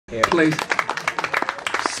Place.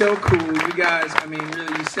 So cool, you guys. I mean,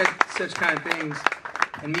 really, you said such kind of things,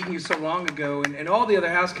 and meeting you so long ago, and all the other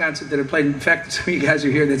house concerts that have played. In fact, some of you guys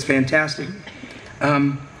are here. That's fantastic.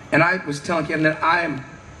 And I was telling Kevin that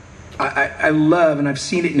I love, and I've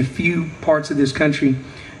seen it in a few parts of this country,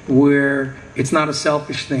 where it's not a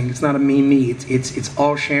selfish thing. It's not a me. It's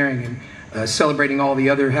all sharing and celebrating all the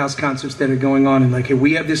other house concerts that are going on. And like, hey,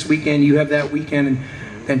 we have this weekend, you have that weekend,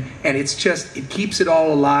 and it's just, it keeps it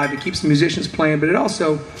all alive. It keeps the musicians playing, but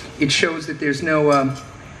it shows that there's no,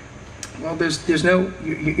 well, there's no,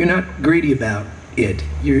 you're not greedy about it.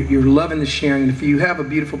 You're loving the sharing. If you have a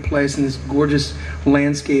beautiful place in this gorgeous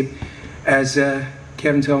landscape, as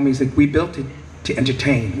Kevin told me, he's like, we built it to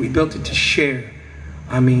entertain. We built it to share.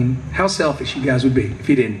 I mean, how selfish you guys would be if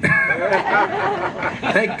you didn't.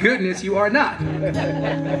 Thank goodness you are not.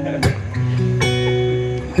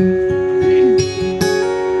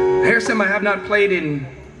 Here's something I have not played in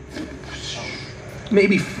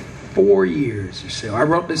maybe 4 years or so. I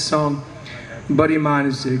wrote this song. A buddy of mine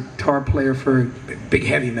is a guitar player for a big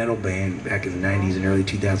heavy metal band back in the 90s and early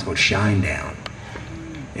 2000s called Shinedown.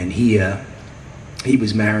 And he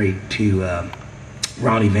was married to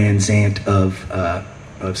Ronnie Van Zant of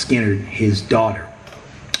Skinner, his daughter.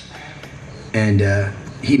 And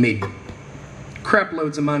he made crap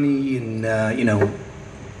loads of money and, you know,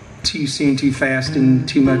 too soon, too fast, and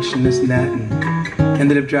too much, and this and that, and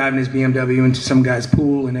ended up driving his BMW into some guy's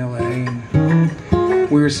pool in LA. And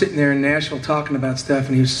we were sitting there in Nashville talking about stuff,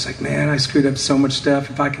 and he was just like, man, I screwed up so much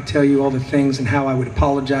stuff. If I could tell you all the things and how I would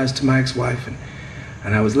apologize to my ex-wife.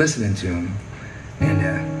 And I was listening to him, and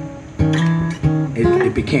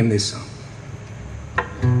it became this song.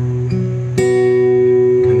 And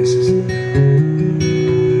this is...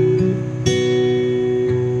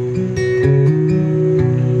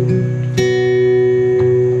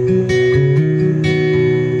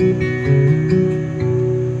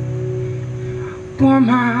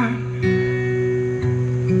 Woman,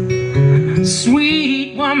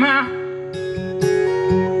 sweet woman,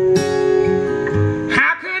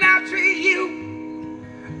 how could I treat you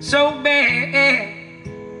so bad?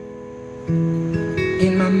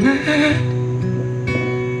 In my mind,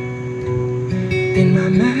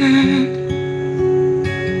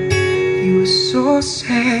 you were so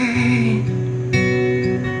sad.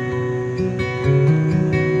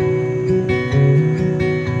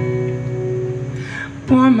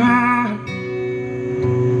 Woman,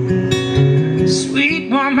 sweet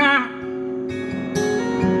woman,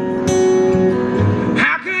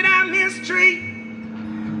 how could I mistreat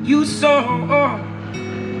you so?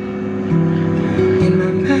 In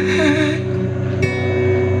my mind,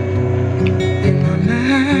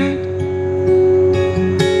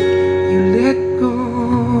 you let go.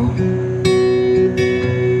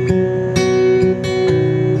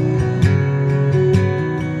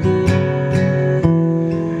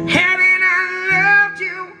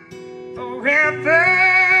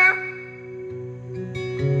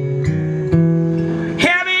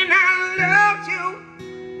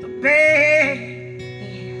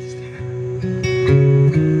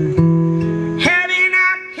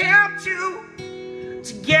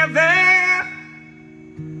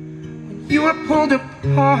 You were pulled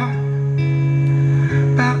apart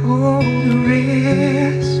by all the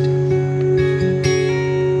rest.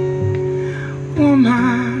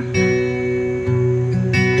 Woman,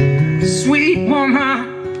 sweet woman,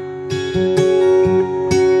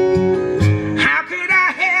 how could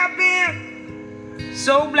I have been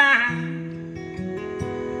so blind?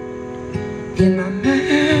 In my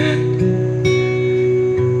mind,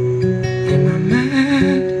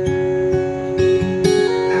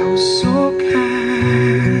 so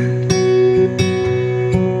kind.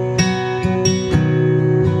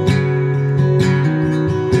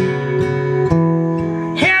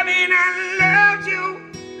 Haven't I loved you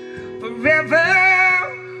forever?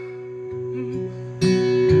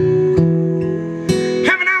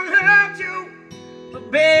 Haven't I loved you the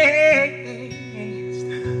best?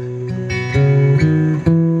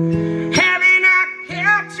 Haven't I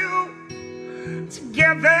kept you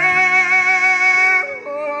together?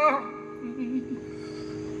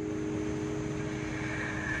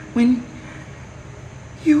 When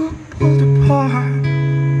you were pulled apart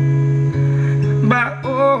by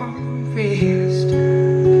all the rest.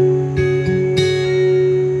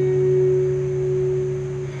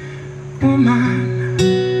 Woman,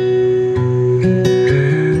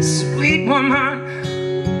 sweet woman,